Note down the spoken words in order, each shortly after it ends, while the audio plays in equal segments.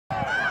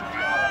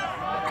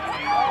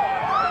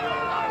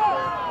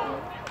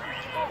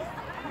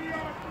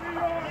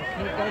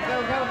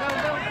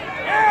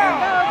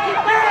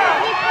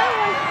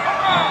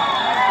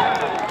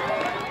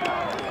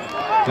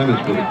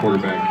Clemens for the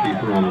quarterback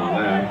keeper on the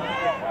left.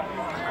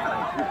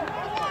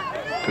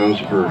 Goes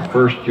for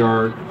first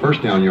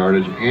down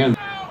yardage and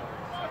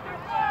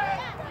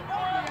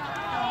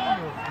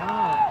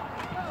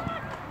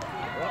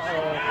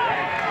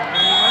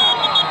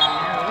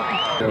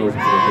goes for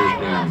the first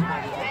down.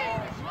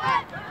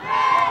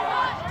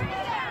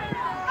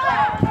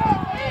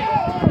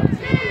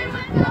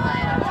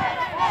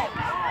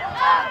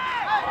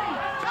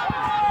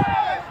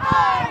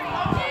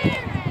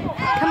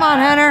 Come on,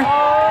 Hunter.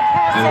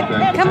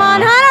 Come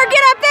on, Hunter,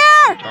 get up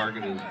there! The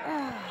target is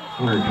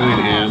Hunter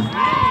Cunningham,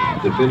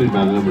 defended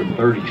by number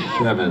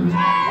 37. Can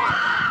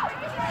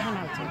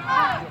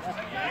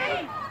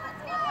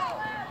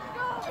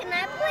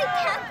I play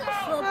tackle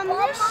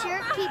football? This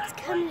shirt keeps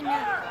coming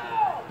up.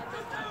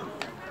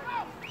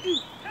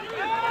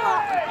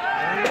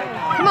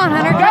 Come on,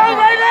 Hunter. Go,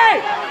 baby!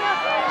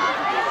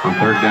 On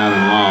third down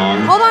and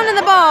long. Hold on to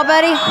the ball,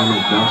 buddy.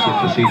 Clemens dumps it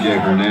to C.J.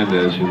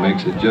 Hernandez, who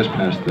makes it just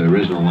past the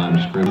original line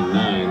of scrimmage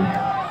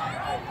 9.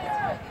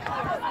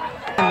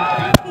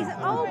 He's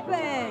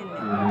open.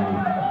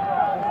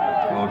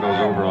 Ball goes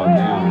over on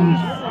downs.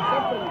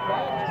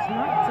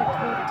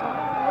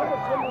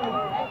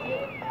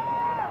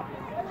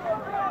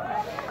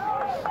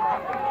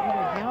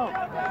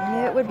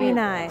 It would be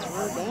nice.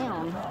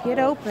 Get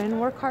open,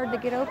 work hard to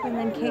get open,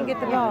 then can't get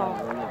the ball.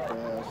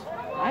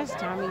 Last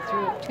time he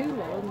threw it too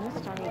low, and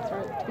this time he threw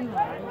it too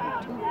high and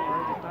too far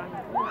the time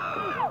before.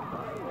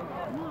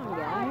 Come on,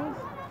 guys.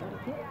 Gotta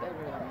get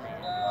better than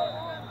that.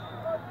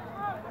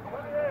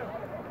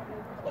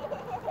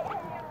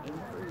 Aim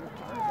for your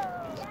target.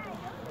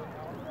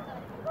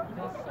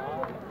 That's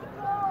all.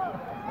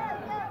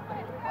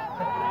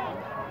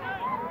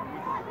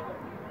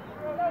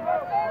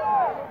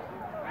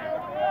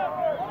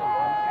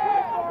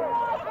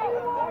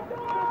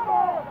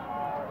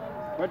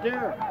 Right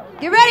there.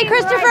 Get ready,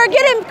 Christopher.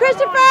 Get him,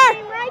 Christopher.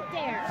 Right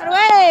there. Get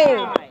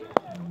away.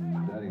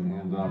 Batting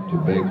hands off to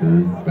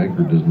Baker.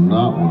 Baker does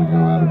not want to go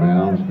out of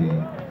bounds. He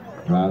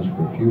drives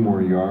for a few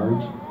more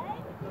yards.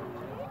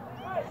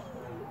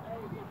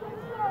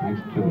 Makes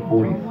it to the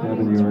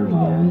 47-yard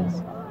line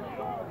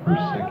for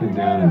second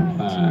down and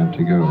 5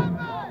 to go. Come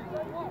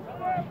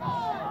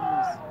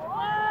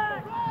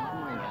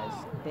on, guys.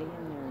 Stay in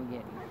there and get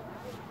him.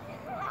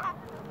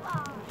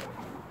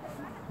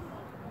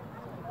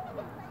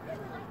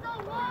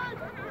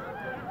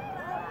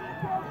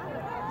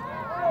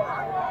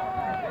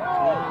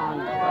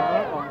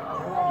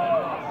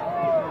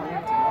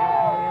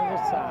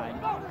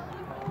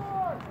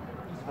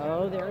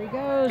 Oh, there he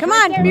goes. Come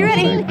on, be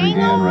ready. Hang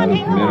on,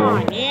 hang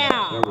on.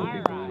 Yeah. Several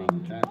people on the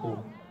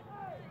tackle.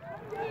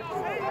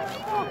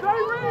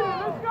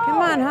 Come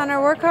on, Hunter.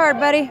 Work hard,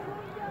 buddy.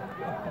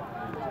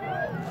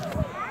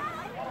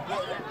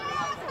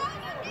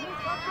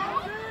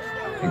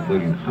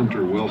 Including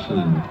Hunter Wilson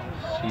and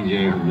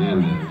C.J.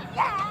 Hernandez.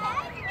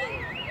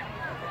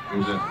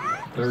 Brings up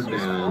third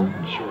down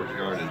and short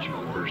yardage for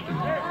the first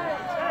down.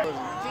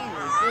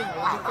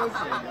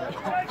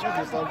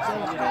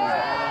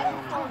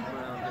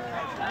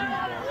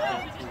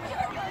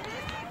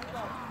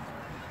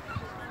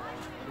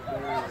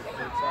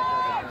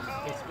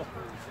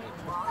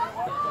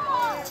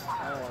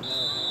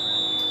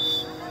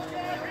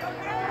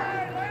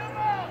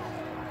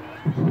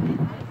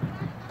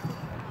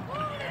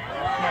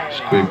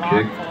 Squib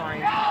kick.